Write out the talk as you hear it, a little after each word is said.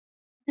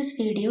This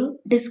video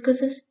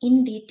discusses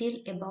in detail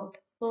about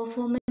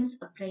performance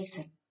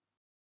appraisal.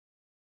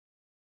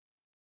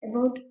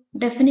 About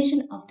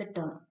definition of the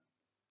term.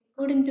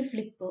 According to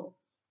Flippo,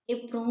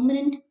 a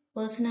prominent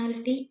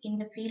personality in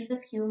the field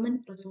of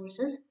human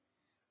resources,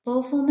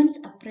 performance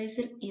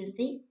appraisal is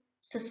the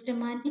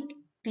systematic,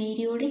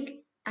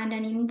 periodic, and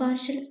an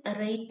impartial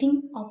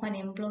rating of an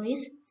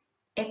employee's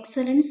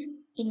excellence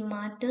in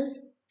matters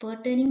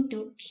pertaining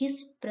to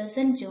his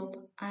present job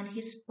and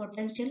his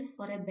potential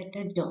for a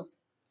better job.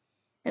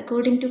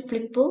 According to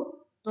Flippo,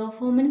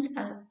 performance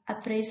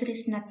appraisal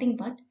is nothing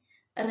but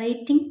a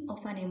rating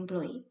of an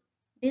employee.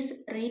 This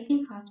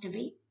rating has to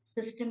be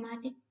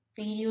systematic,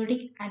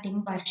 periodic, and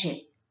impartial.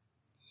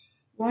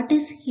 What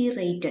is he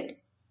rated?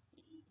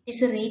 It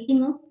is a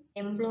rating of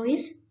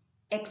employees'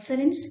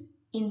 excellence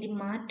in the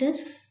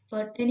matters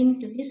pertaining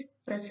to his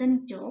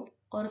present job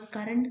or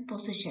current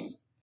position,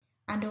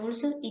 and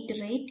also it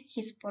rates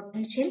his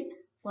potential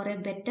for a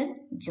better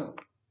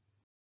job.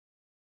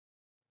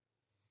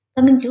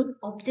 Coming to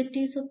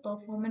objectives of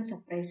performance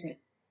appraisal.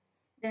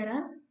 There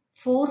are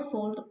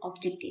fourfold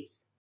objectives.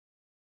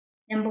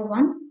 Number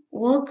one,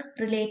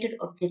 work-related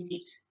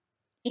objectives.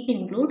 It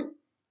includes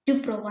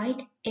to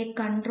provide a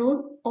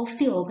control of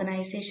the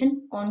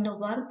organization on the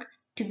work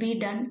to be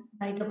done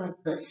by the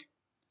workers.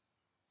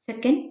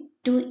 Second,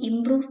 to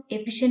improve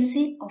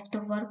efficiency of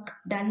the work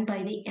done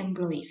by the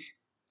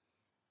employees.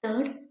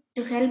 Third,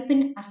 to help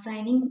in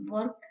assigning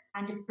work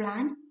and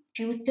plan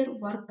future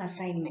work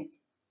assignment.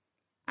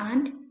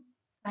 And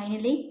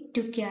finally,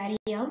 to carry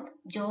out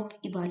job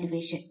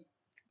evaluation.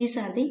 These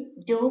are the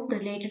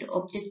job-related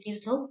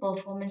objectives of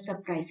performance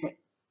appraisal.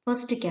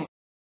 First category.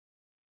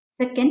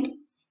 Second,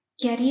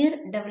 career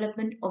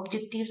development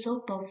objectives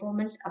of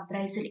performance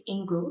appraisal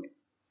include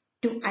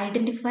to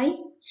identify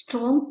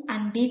strong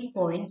and weak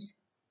points,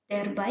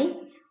 thereby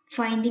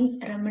finding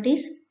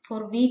remedies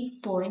for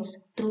weak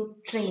points through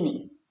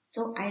training.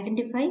 So,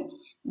 identify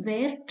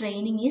where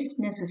training is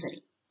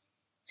necessary.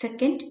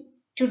 Second,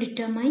 to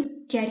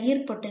determine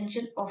career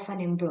potential of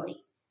an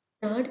employee.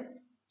 Third,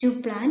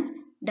 to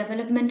plan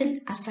developmental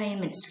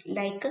assignments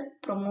like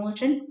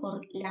promotion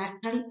or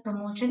lateral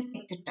promotion,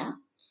 etc.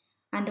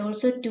 And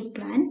also to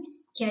plan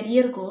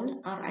career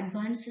goal or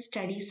advanced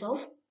studies of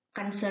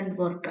concerned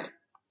worker.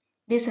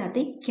 These are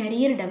the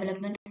career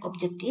development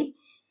objective,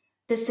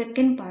 the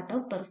second part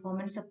of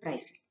performance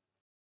appraisal.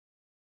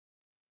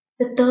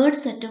 The third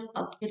set of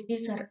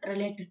objectives are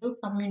related to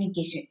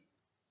communication.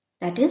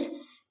 That is,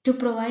 to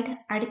provide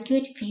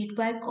adequate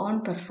feedback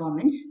on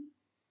performance,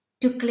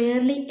 to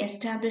clearly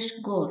establish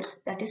goals,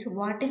 that is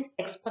what is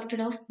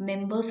expected of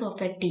members of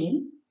a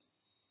team,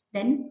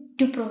 then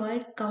to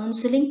provide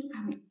counseling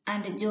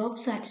and job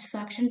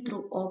satisfaction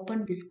through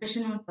open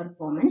discussion on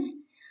performance,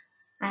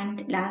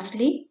 and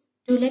lastly,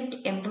 to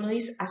let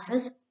employees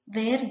assess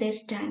where they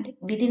stand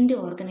within the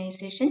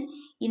organization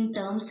in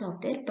terms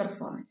of their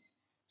performance.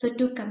 So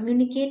to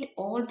communicate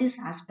all these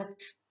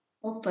aspects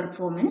of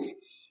performance,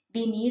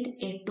 we need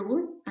a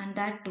tool, and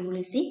that tool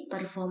is the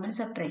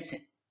performance appraisal.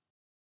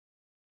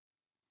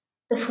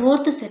 The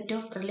fourth set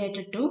of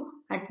related to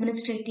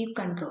administrative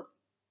control.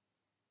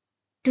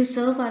 To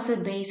serve as a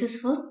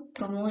basis for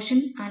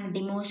promotion and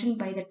demotion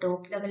by the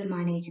top level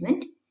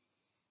management,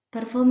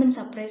 performance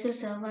appraisal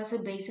serve as a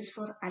basis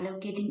for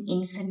allocating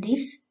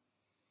incentives,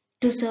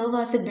 to serve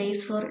as a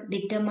base for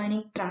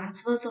determining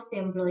transfers of the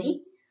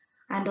employee,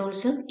 and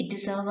also it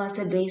serve as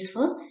a base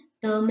for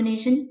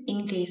termination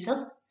in case of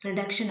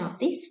reduction of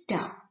the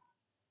staff.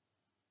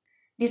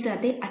 These are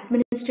the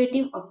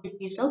administrative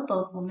objectives of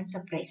performance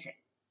appraisal.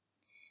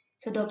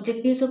 So the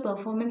objectives of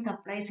performance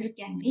appraisal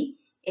can be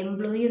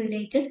employee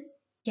related,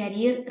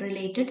 career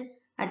related,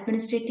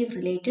 administrative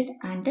related,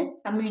 and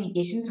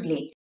communication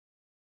related.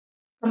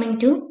 Coming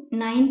to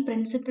 9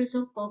 principles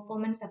of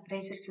performance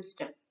appraisal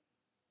system.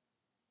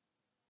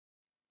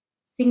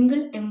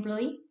 Single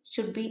employee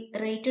should be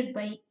rated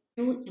by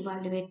 2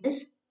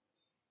 evaluators.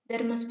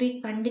 There must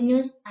be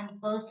continuous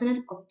and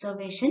personal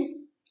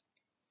observation.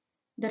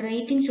 The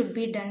rating should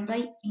be done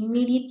by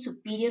immediate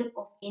superior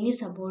of any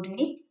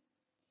subordinate.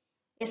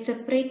 A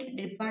separate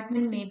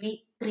department may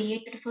be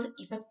created for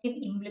effective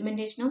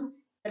implementation of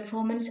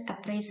performance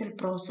appraisal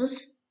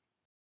process.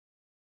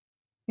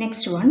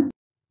 Next one,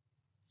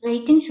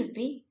 rating should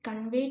be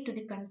conveyed to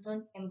the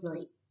concerned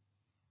employee.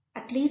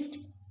 At least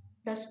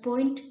plus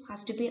point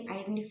has to be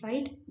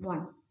identified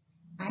 1,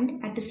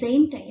 and at the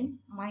same time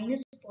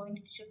minus point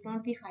should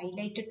not be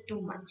highlighted too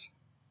much.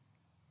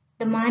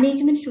 The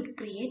management should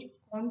create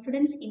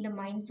confidence in the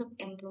minds of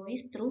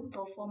employees through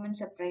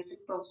performance appraisal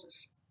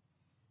process.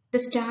 The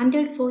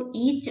standard for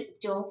each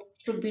job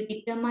should be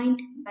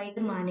determined by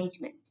the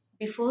management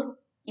before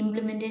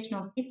implementation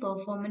of the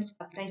performance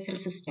appraisal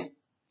system.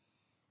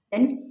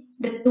 Then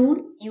the tool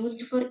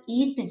used for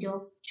each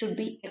job should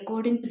be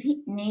according to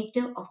the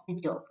nature of the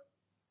job.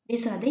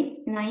 These are the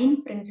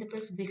 9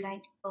 principles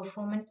behind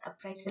performance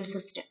appraisal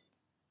system.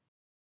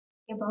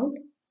 About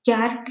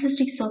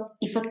characteristics of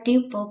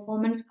effective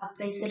performance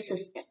appraisal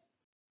system.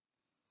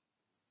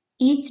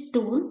 Each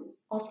tool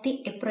of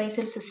the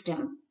appraisal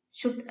system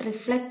should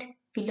reflect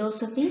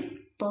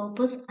philosophy,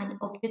 purpose, and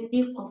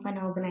objective of an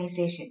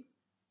organization.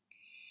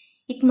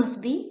 It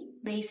must be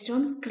based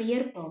on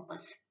clear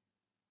purpose.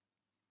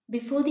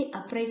 Before the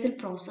appraisal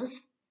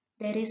process,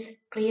 there is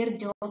clear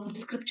job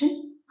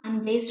description,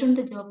 and based on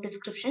the job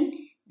description,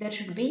 there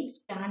should be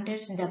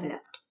standards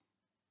developed.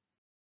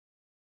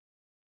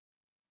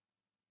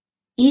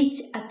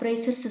 Each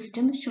appraisal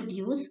system should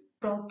use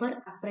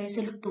proper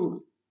appraisal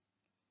tool.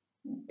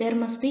 There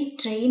must be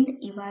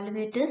trained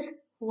evaluators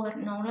who are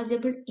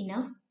knowledgeable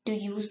enough to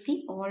use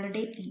the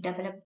already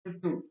developed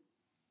tool.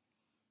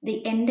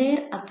 The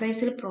entire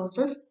appraisal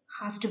process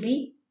has to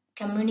be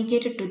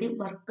communicated to the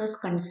workers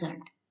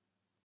concerned.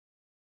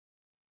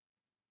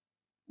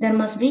 There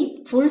must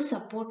be full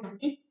support of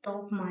the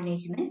top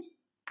management,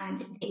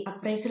 and the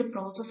appraisal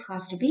process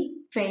has to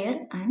be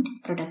fair and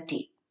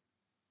productive.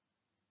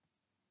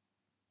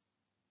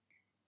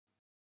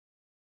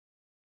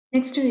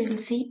 Next we will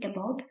see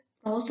about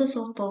process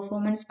of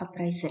performance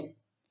appraisal.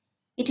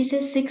 It is a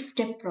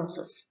 6-step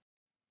process.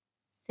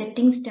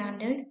 Setting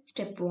standard,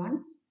 step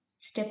 1.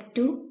 Step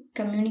 2,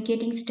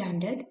 communicating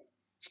standard.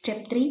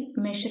 Step 3,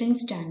 measuring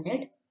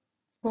standard.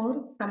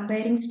 4,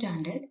 comparing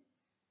standard.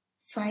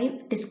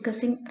 5,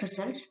 discussing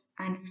results.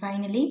 And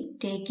finally,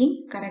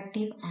 taking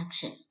corrective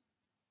action.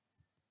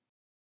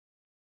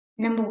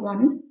 Number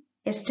 1,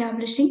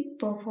 establishing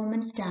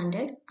performance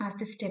standard as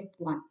the step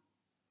 1.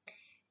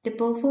 The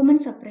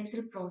performance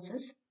appraisal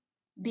process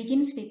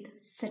begins with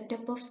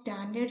setup of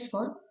standards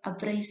for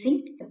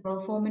appraising the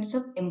performance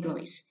of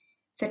employees.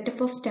 Setup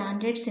of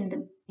standards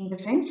in the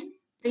sense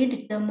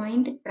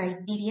predetermined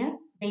criteria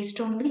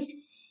based on which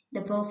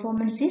the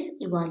performance is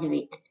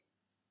evaluated.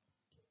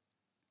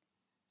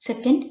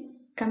 Second,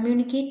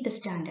 communicate the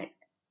standard.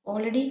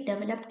 Already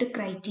developed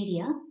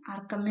criteria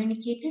are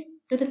communicated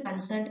to the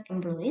concerned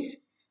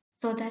employees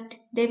so that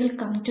they will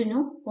come to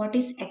know what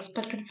is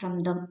expected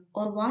from them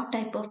or what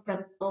type of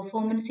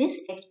performance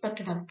is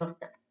expected out of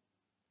them.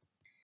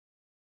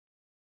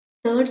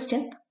 Third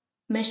step,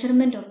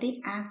 measurement of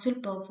the actual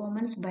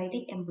performance by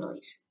the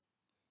employees.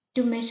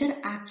 To measure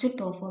actual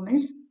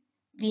performance,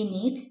 we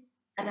need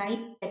a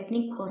right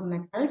technique or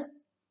method.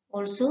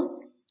 Also,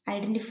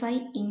 identify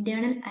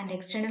internal and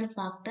external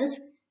factors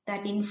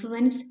that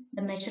influence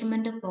the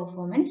measurement of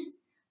performance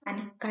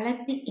and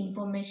collect the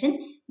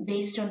information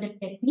based on the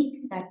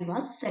technique that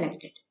was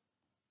selected.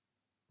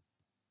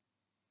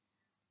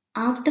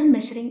 After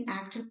measuring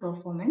actual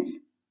performance,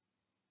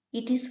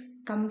 it is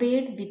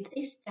compared with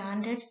the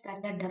standards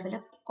that are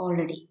developed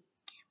already.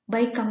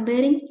 By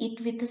comparing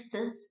it with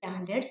the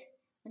standards,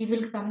 we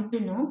will come to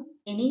know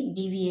any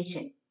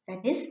deviation.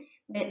 That is,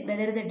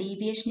 whether the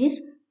deviation is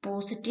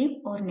positive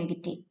or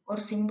negative, or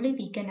simply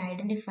we can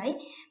identify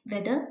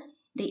whether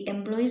the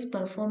employee's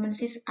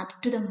performance is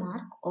up to the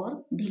mark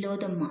or below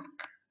the mark.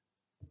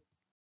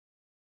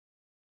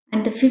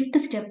 And the fifth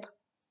step,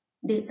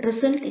 the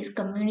result is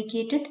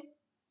communicated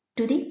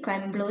to the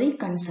employee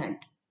concerned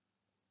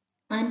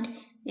and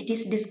it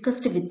is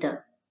discussed with them.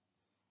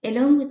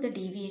 Along with the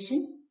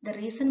deviation, the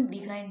reason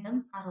behind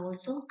them are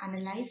also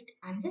analyzed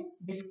and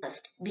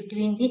discussed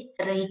between the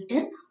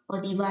rater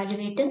or the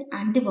evaluator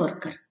and the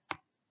worker.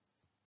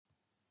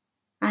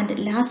 And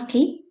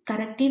lastly,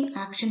 corrective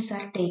actions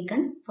are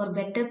taken for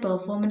better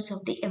performance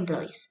of the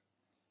employees.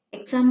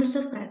 Examples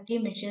of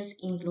corrective measures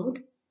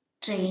include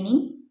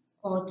training,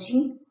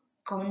 coaching,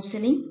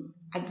 counseling,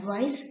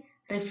 advice,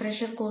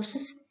 refresher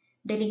courses,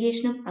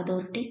 delegation of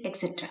authority,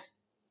 etc.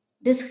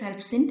 This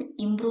helps in the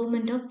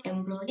improvement of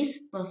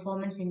employees'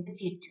 performance in the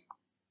future.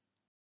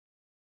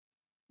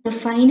 The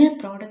final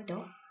product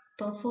of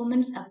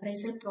performance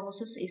appraisal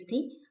process is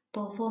the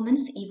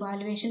performance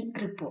evaluation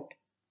report.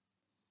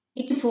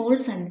 It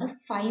falls under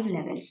 5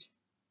 levels.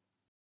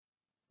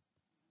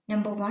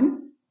 Number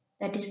 1,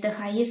 that is the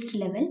highest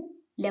level,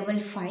 level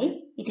 5,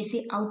 it is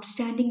the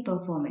outstanding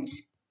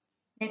performance.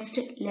 Next,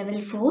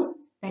 level 4,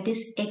 that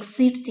is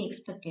exceeds the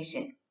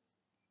expectation.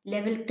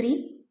 Level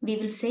 3, we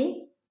will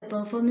say the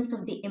performance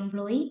of the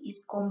employee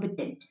is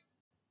competent.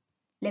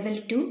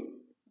 Level 2,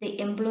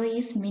 the employee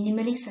is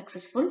minimally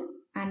successful,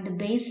 and the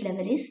base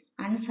level is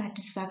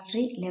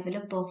unsatisfactory level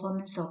of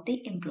performance of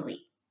the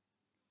employee.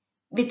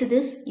 With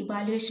this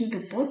evaluation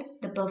report,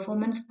 the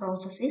performance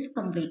process is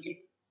completed.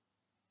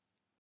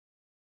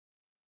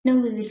 Now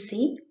we will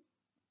see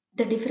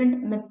the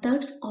different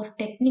methods or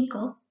technique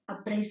of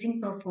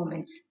appraising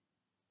performance.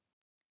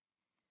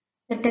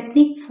 The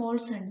technique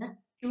falls under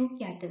 2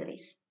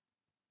 categories: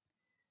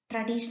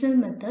 traditional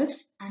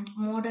methods and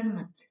modern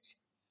methods.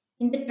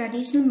 In the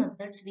traditional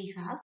methods, we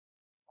have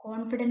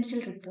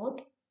confidential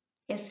report,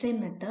 essay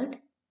method,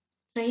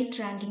 straight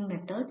ranking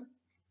method,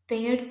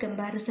 paired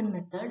comparison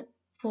method,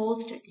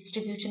 forced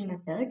distribution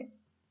method,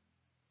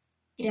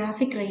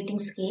 graphic rating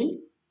scale,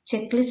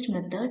 checklist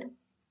method,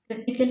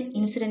 critical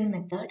incident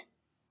method,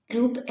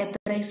 group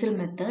appraisal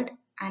method,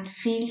 and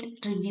field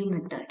review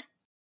method.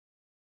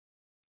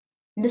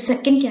 In the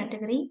second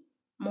category,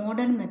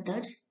 modern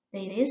methods,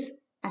 there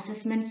is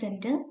assessment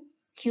center,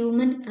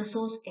 human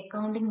resource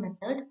accounting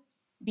method,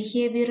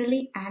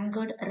 behaviorally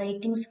anchored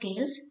rating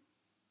scales,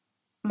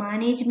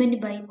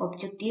 management by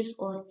objectives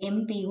or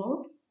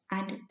MBO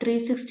and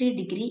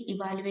 360-degree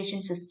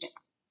evaluation system.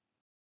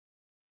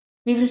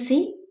 We will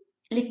see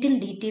little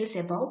details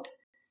about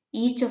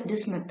each of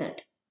this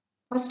method.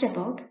 First,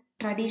 about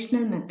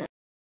traditional method.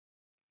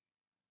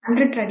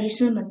 Under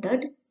traditional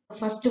method, the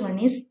first one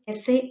is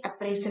essay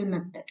appraisal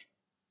method.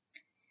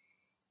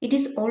 It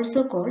is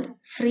also called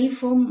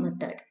free-form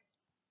method.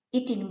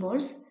 It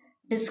involves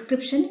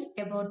description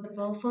about the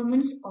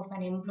performance of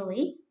an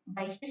employee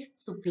by his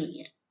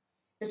superior.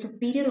 The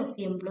superior of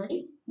the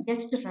employee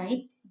just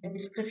write the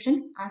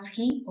description as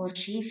he or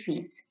she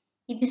feels.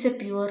 It is a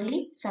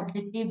purely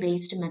subjective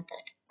based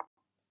method.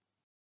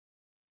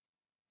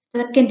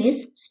 Second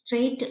is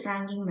straight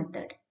ranking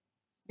method.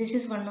 This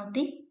is one of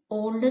the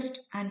oldest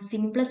and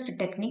simplest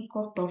technique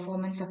of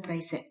performance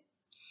appraisal.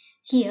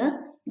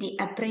 Here, the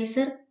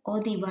appraiser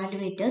or the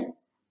evaluator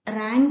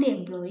rank the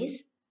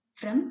employees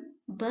from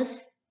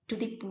best to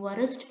the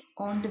poorest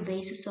on the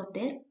basis of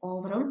their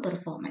overall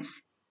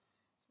performance.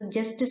 So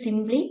just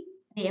simply,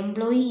 the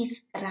employee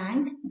is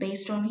ranked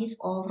based on his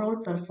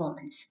overall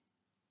performance.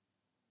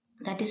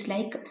 That is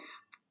like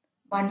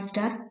 1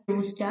 star,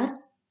 2 star,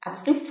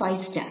 up to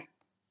 5 star.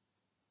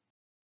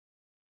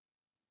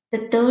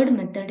 The third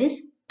method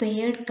is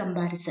paired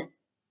comparison.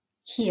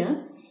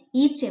 Here,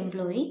 each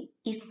employee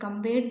is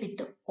compared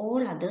with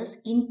all others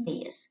in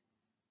pairs.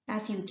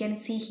 As you can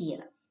see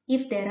here,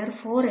 if there are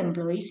 4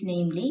 employees,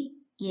 namely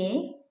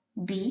A,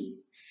 B,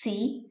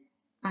 C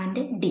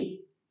and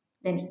D,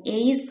 then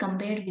A is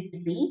compared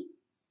with B,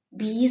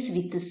 B is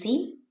with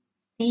C,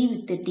 C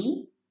with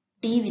D,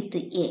 D with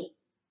A.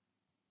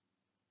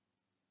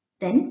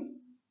 Then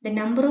the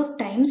number of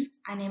times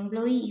an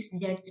employee is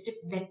judged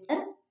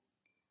better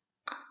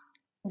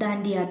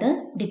than the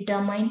other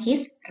determine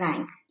his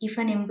rank.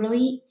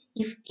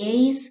 If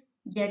A is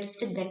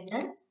judged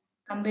better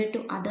compared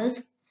to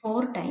others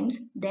 4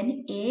 times,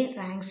 then A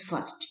ranks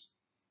first.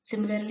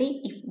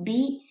 Similarly, if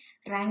B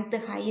ranks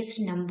the highest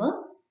number,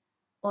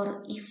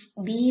 or if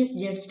B is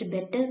judged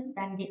better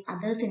than the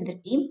others in the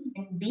team,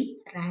 then B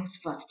ranks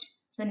first.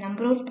 So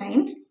number of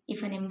times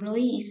if an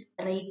employee is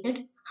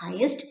rated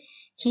highest,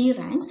 he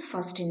ranks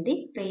first in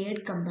the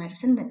paired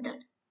comparison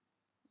method.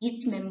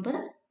 Each member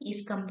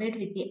is compared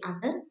with the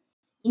other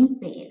in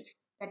pairs.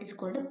 That is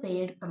called a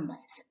paired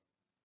comparison.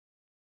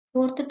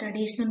 Fourth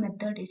traditional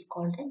method is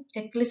called a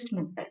checklist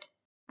method.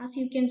 As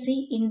you can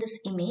see in this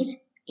image,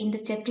 in the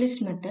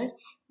checklist method,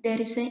 there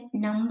is a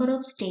number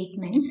of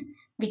statements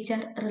which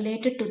are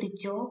related to the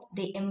job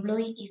the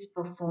employee is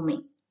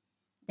performing.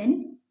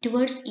 Then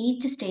towards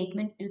each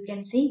statement you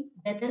can see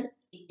whether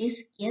it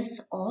is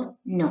yes or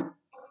no.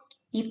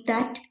 If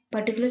that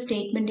particular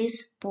statement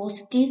is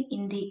positive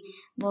in the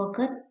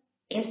worker,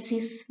 S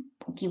is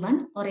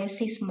given or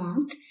S is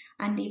marked,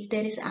 and if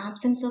there is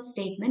absence of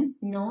statement,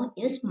 no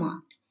is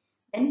marked.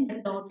 Then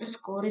the total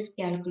score is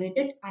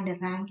calculated and a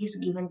rank is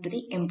given to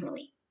the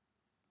employee.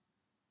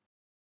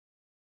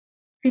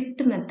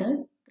 Fifth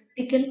method,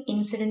 critical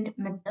incident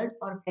method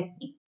or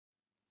technique.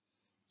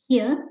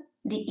 Here,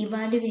 the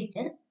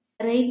evaluator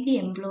rate the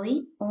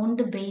employee on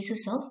the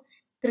basis of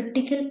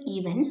critical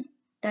events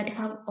that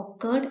have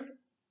occurred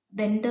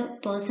when the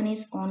person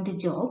is on the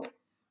job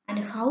and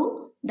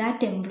how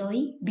that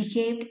employee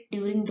behaved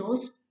during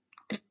those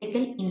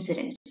critical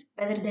incidents,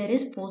 whether there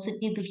is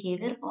positive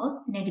behavior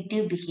or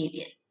negative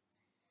behavior.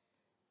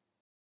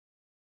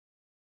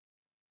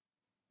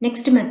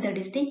 Next method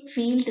is the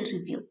field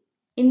review.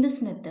 In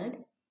this method,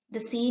 the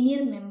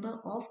senior member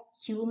of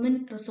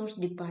human resource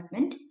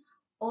department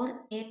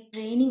or a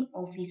training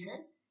officer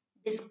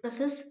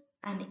discusses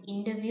and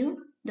interview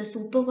the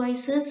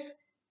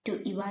supervisors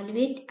to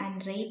evaluate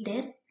and rate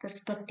their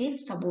respective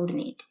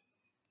subordinate.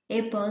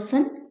 A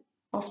person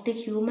of the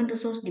human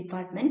resource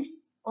department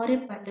or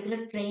a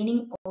particular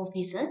training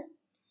officer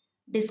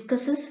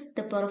discusses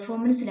the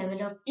performance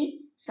level of the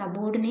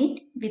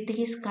subordinate with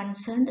his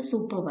concerned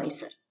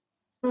supervisor,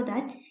 so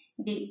that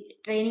the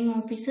training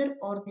officer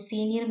or the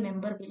senior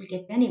member will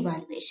get an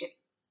evaluation.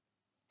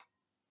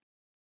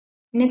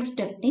 Next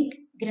technique,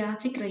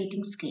 graphic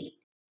rating scale.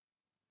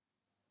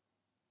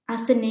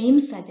 As the name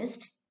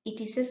suggests,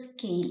 it is a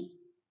scale,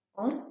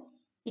 or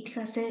it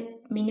has a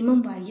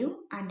minimum value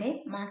and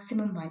a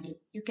maximum value.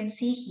 You can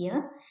see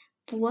here,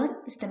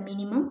 poor is the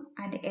minimum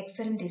and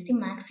excellent is the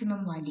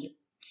maximum value.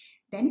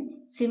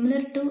 Then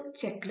similar to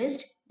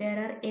checklist, there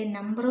are a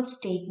number of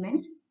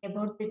statements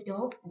about the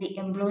job the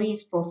employee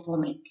is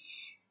performing.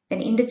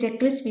 Then in the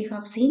checklist we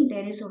have seen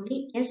there is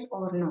only yes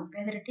or no,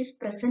 whether it is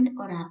present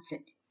or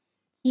absent.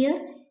 Here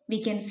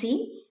we can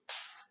see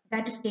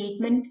that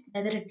statement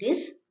whether it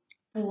is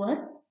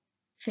poor,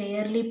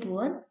 fairly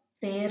poor,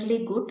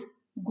 fairly good,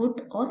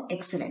 good or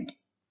excellent.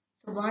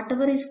 So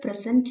whatever is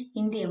present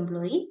in the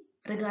employee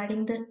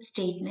regarding the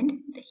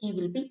statement, he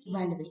will be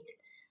evaluated.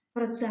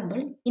 For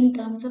example, in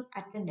terms of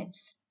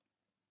attendance,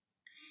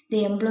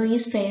 the employee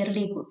is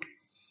fairly good.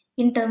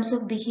 In terms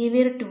of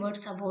behavior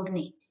towards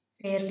subordinate,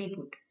 fairly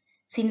good.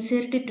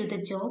 Sincerity to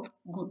the job,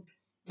 good.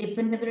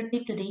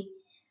 Dependability to the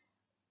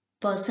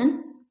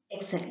person,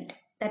 excellent.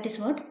 That is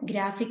what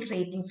graphic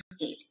rating scale.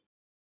 scale.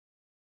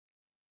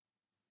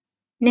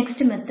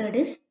 Next method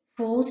is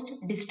forced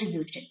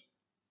distribution.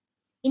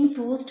 In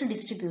forced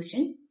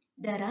distribution,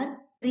 there are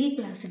three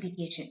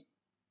classifications.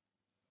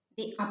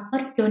 The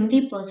upper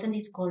 20%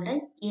 is called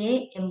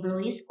A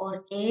employees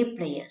or A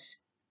players.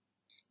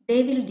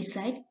 They will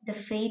decide the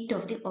fate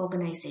of the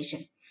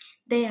organization.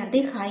 They are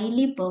the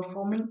highly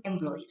performing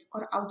employees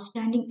or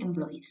outstanding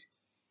employees.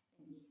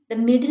 The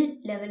middle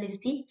level is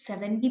the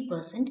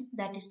 70%,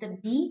 that is the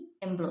B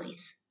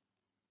employees.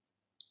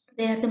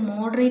 They are the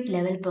moderate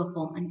level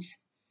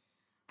performance.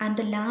 And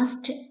the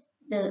last,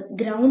 the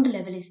ground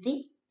level is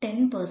the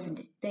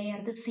 10%. They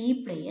are the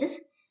C players.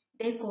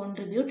 They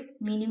contribute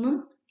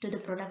minimum to the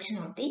production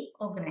of the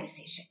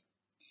organization.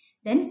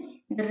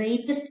 Then the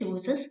rater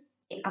chooses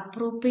the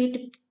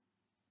appropriate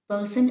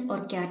person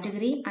or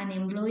category an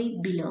employee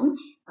belong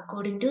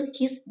according to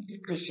his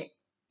discretion.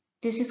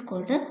 This is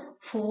called a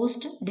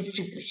forced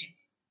distribution.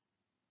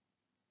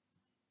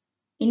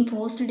 In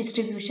forced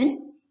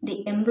distribution,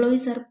 the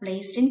employees are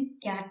placed in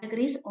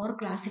categories or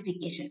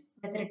classification,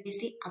 whether it is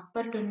the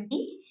upper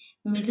 20,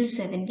 middle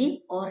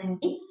 70 or in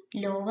the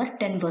lower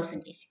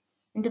 10%.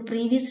 In the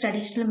previous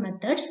traditional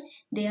methods,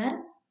 they are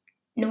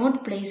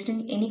not placed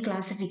in any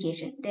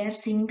classification. They are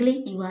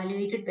singly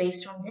evaluated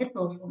based on their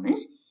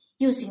performance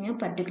using a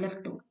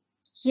particular tool.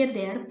 Here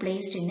they are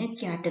placed in a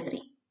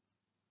category.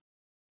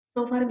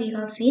 So far we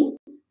have seen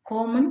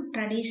common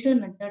traditional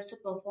methods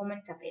of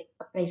performance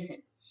appraisal.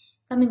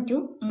 Coming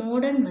to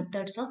modern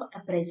methods of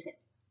appraisal.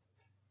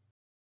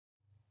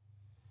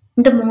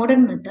 In the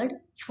modern method,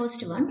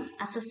 first one,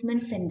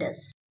 assessment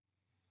centers.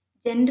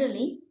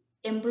 Generally,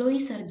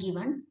 employees are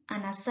given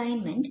an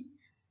assignment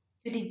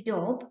to the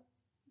job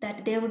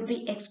that they would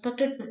be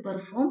expected to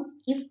perform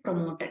if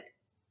promoted.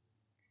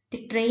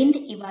 The trained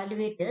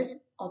evaluators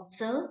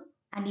observe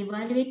and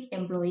evaluate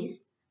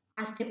employees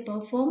as they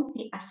perform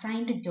the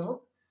assigned job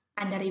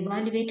and are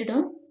evaluated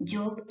on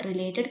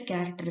job-related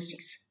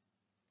characteristics.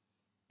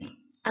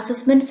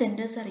 Assessment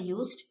centers are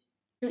used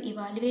to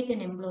evaluate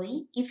an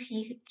employee if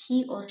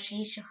he or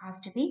she has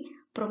to be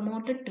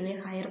promoted to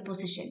a higher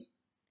position.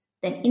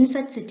 Then in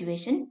such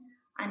situation,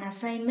 an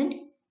assignment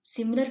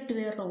similar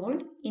to a role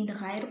in the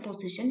higher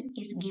position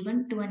is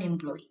given to an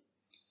employee.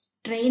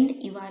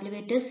 Trained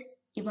evaluators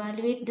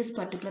evaluate this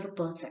particular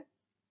person.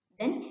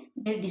 Then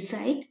they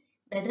decide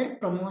whether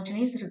promotion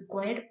is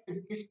required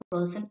to this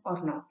person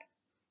or not.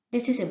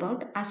 This is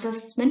about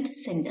assessment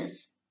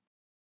centers.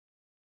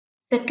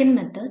 Second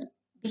method,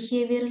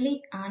 behaviorally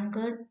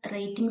anchored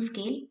rating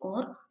scale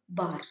or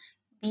BARS.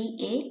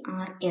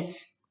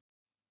 BARS.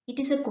 It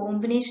is a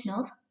combination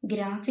of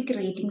graphic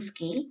rating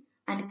scale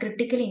and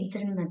critical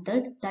incident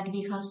method that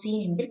we have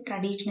seen in the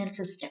traditional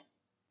system.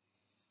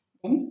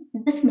 Then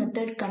this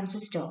method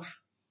consists of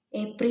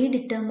a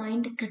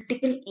predetermined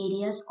critical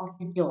areas of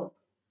the job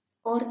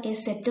or a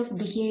set of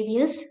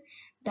behaviors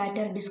that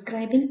are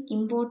describing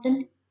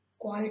important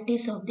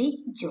qualities of the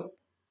job.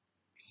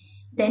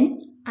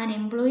 Then an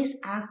employee's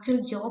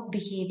actual job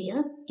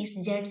behavior is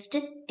judged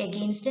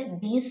against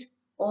these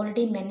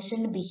already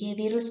mentioned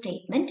behavioral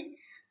statement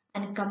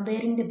and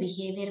comparing the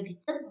behavior with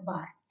the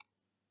bar.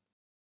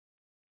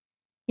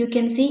 You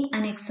can see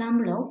an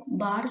example of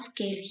bar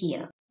scale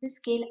here. This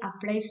scale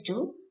applies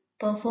to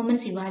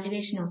performance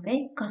evaluation of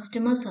a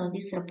customer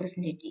service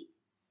representative.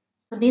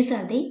 So these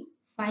are the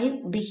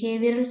 5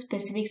 behavioral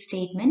specific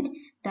statements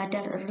that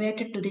are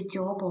related to the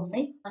job of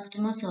a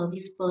customer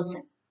service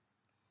person.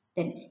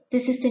 Then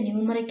this is the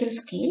numerical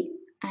scale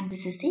and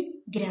this is the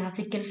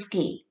graphical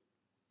scale.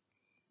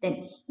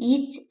 Then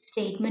each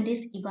statement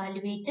is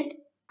evaluated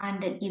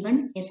and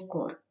given a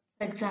score.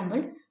 For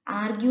example,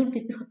 argued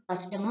with the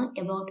customer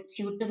about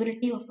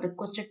suitability of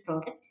requested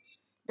product,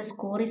 the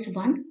score is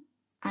 1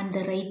 and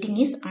the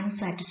rating is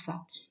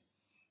unsatisfactory.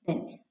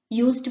 Then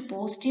used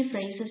positive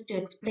phrases to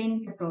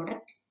explain the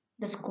product,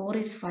 the score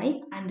is 5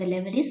 and the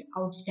level is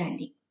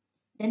outstanding.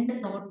 Then the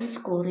total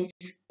score is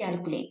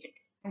calculated.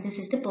 And this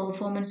is the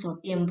performance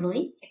of the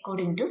employee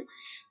according to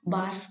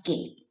bar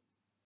scale.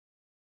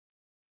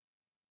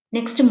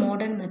 Next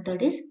modern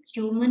method is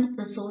human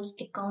resource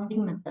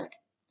accounting method.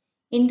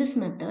 In this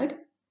method,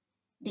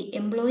 the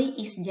employee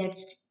is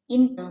judged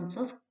in terms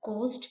of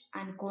cost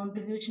and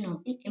contribution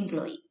of the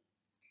employee.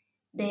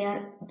 They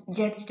are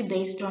judged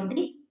based on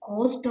the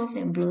cost of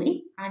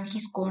employee and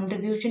his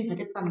contribution to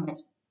the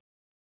company.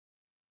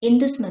 In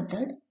this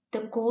method,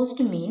 the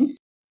cost means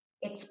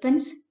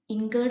expense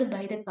incurred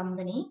by the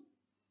company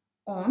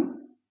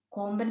on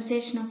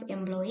compensation of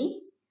employee,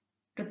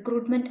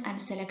 recruitment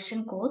and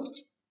selection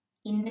cost,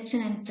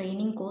 induction and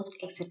training cost,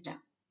 etc.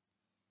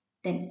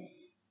 Then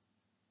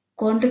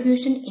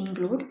contribution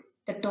include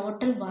the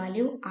total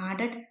value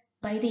added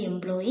by the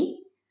employee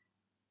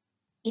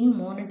in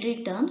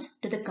monetary terms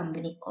to the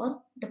company,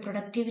 or the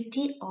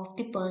productivity of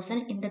the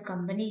person in the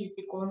company is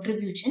the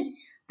contribution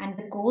and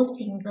the cost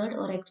incurred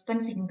or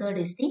expense incurred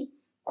is the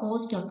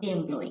cost of the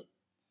employee.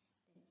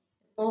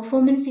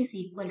 Performance is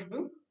equal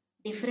to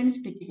difference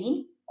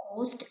between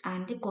cost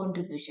and the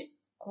contribution.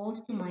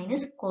 Cost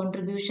minus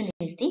contribution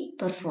is the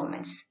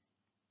performance.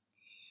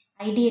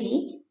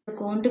 Ideally, the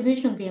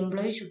contribution of the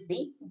employee should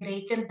be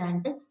greater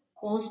than the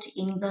cost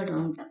incurred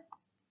on them.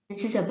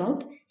 This is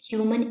about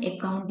human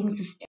accounting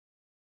system.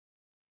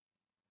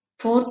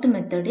 Fourth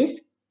method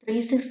is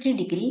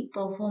 360-degree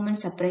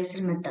performance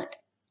appraisal method.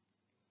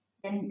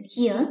 Then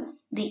here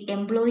the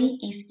employee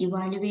is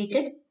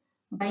evaluated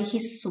by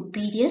his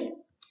superior,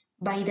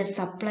 by the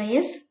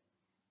suppliers,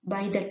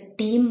 by the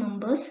team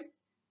members,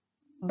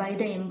 by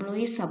the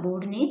employee's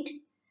subordinate,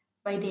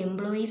 by the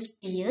employee's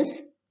peers,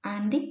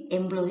 and the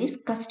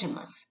employee's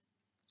customers.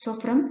 So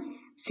from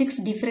 6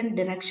 different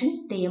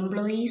directions the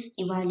employee is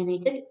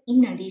evaluated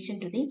in addition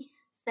to the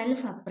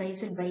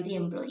self-appraisal by the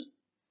employee.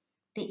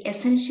 The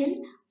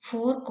essential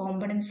 4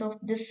 components of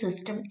this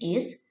system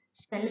is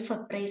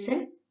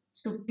self-appraisal,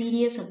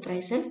 superior's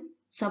appraisal,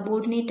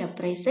 subordinate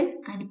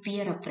appraisal, and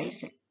peer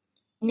appraisal.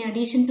 In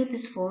addition to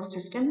this 4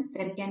 system,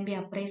 there can be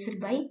appraisal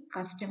by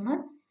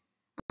customer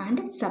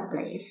and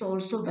suppliers,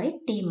 also by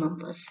team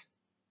members.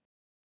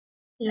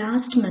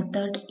 Last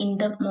method in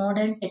the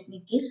modern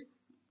technique is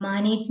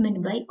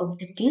management by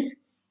objectives,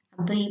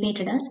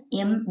 abbreviated as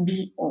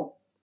MBO.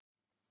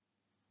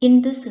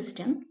 In this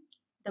system,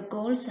 the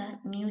goals are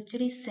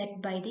mutually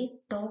set by the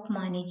top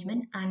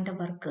management and the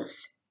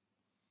workers.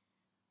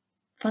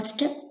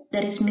 First,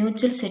 there is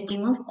mutual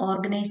setting of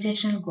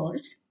organizational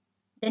goals.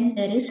 Then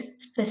there is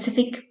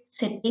specific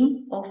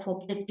setting of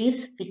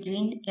objectives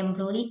between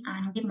employee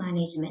and the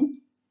management.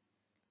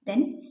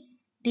 Then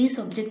these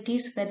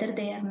objectives, whether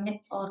they are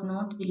met or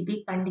not, will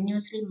be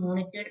continuously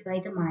monitored by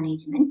the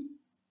management.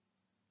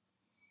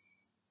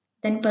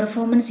 Then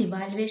performance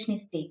evaluation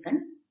is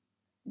taken.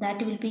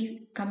 That will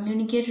be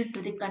communicated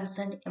to the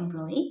concerned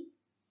employee.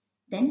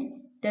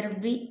 Then there will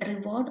be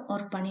reward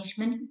or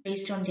punishment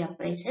based on the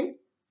appraisal,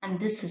 and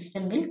this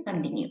system will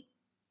continue.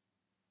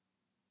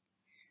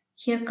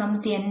 Here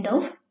comes the end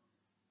of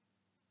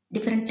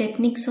different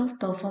techniques of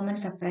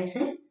performance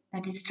appraisal,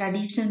 that is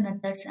traditional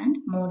methods and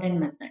modern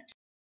methods.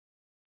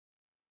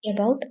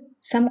 About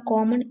some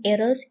common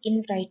errors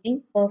in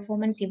writing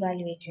performance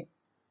evaluation.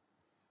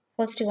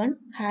 First one,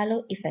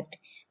 halo effect.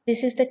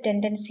 This is the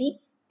tendency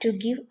to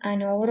give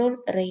an overall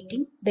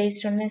rating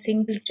based on a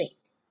single trait.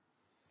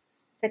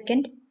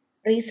 Second,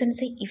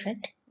 recency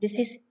effect. This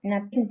is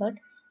nothing but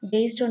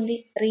based on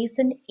the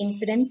recent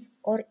incidents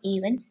or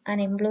events, an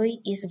employee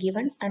is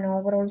given an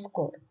overall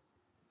score.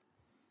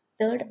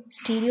 Third,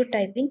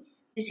 stereotyping.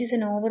 This is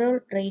an overall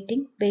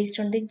rating based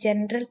on the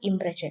general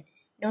impression,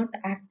 not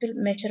actual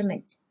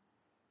measurement.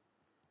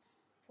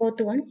 Fourth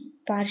one,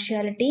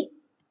 partiality.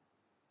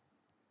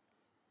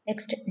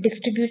 Next,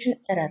 distribution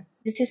error.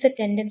 This is a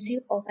tendency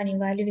of an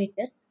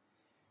evaluator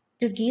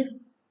to give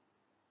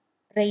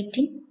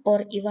rating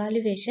or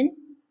evaluation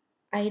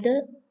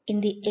either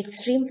in the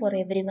extreme for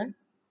everyone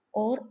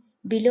or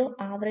below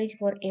average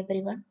for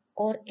everyone,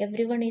 or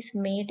everyone is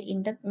made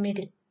in the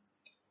middle.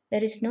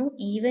 There is no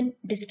even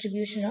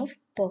distribution of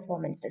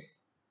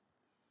performances.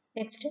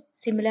 Next,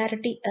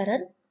 similarity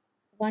error.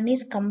 One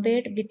is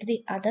compared with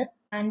the other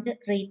and the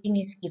rating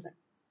is given.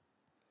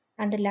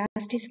 And the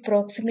last is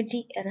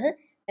proximity error,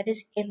 that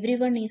is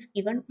everyone is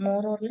given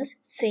more or less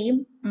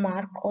same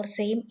mark or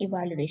same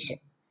evaluation,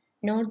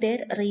 not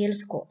their real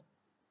score.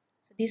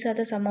 So these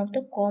are some of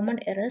the common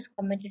errors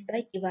committed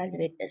by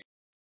evaluators.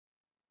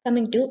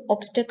 Coming to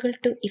obstacle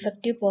to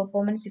effective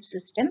performance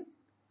system.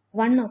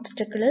 One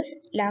obstacle is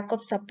lack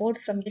of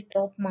support from the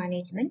top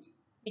management,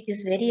 which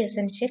is very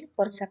essential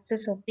for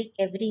success of the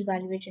every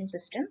evaluation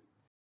system.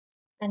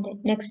 And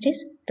next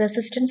is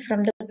resistance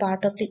from the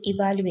part of the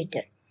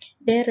evaluator.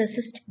 They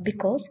resist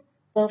because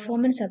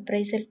performance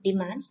appraisal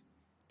demands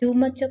too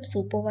much of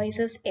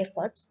supervisor's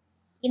efforts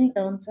in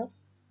terms of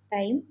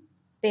time,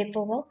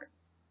 paperwork,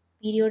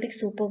 periodic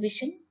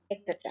supervision,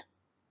 etc.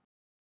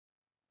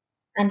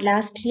 And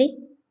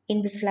lastly,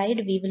 in the slide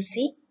we will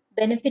see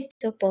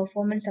benefits of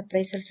performance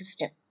appraisal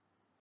system.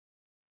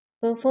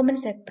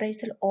 Performance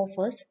appraisal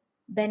offers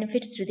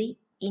benefits to the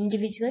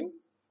individual,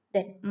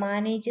 then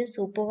manager,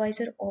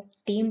 supervisor or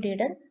team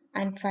leader,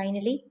 and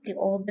finally the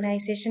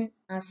organization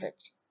as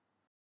such.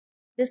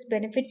 These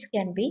benefits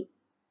can be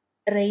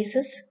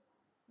raises,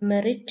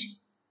 merit,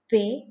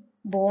 pay,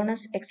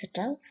 bonus,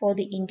 etc. for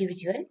the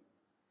individual.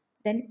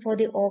 Then for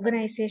the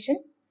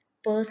organization,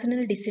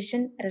 personal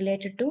decision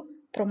related to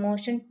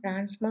promotion,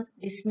 transfer,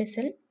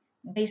 dismissal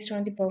based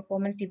on the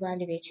performance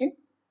evaluation.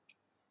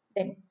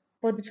 Then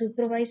for the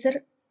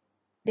supervisor,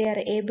 they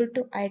are able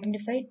to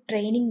identify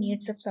training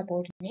needs of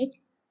subordinate,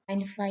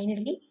 and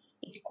finally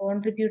it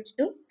contributes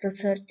to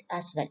research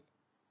as well.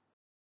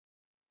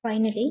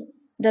 Finally,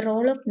 the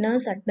role of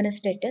nurse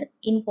administrator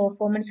in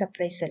performance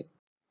appraisal.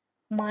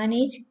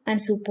 Manage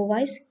and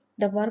supervise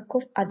the work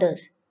of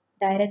others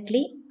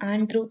directly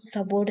and through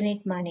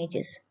subordinate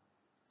managers.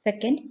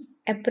 Second,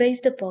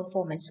 appraise the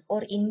performance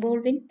or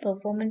involve in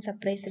performance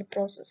appraisal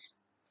process.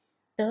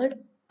 Third,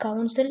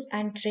 counsel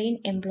and train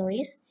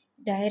employees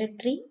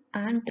directly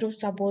and through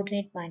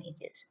subordinate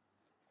managers.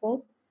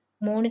 Fourth,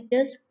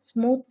 monitors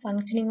smooth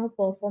functioning of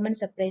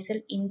performance appraisal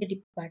in the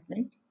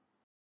department.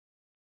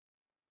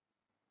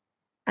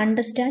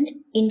 Understand,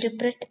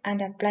 interpret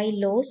and apply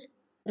laws,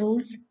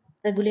 rules,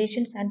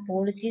 regulations and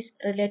policies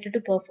related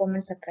to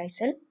performance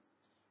appraisal,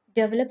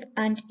 develop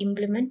and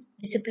implement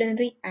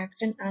disciplinary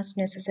action as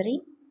necessary,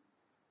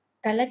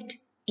 collect,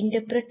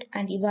 interpret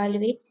and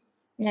evaluate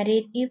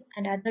narrative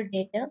and other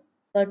data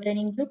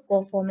pertaining to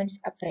performance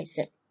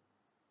appraisal.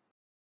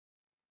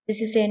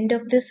 This is the end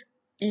of this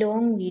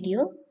long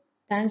video.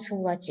 Thanks for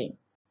watching.